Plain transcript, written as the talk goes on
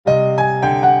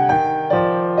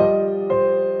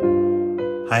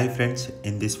Hi friends,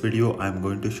 in this video I am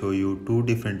going to show you two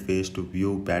different ways to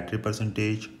view battery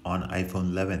percentage on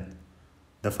iPhone 11.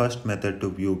 The first method to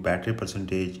view battery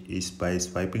percentage is by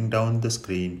swiping down the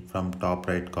screen from top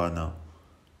right corner.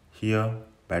 Here,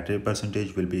 battery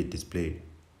percentage will be displayed.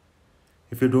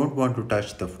 If you don't want to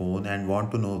touch the phone and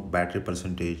want to know battery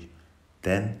percentage,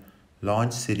 then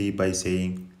launch Siri by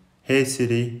saying, "Hey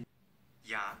Siri,"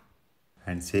 Yeah,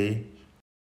 and say,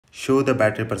 "Show the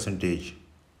battery percentage."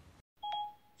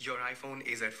 your iPhone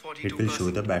is at It will show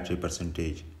 42%. the battery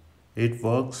percentage. It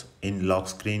works in lock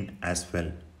screen as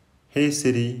well. Hey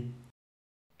Siri,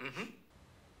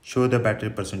 show the battery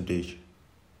percentage.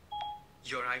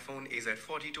 Your iPhone is at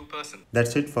 42%.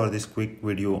 That's it for this quick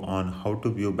video on how to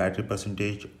view battery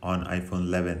percentage on iPhone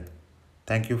 11.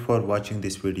 Thank you for watching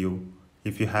this video.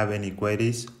 If you have any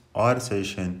queries or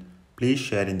suggestion, please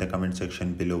share in the comment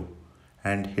section below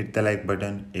and hit the like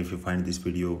button if you find this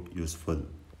video useful.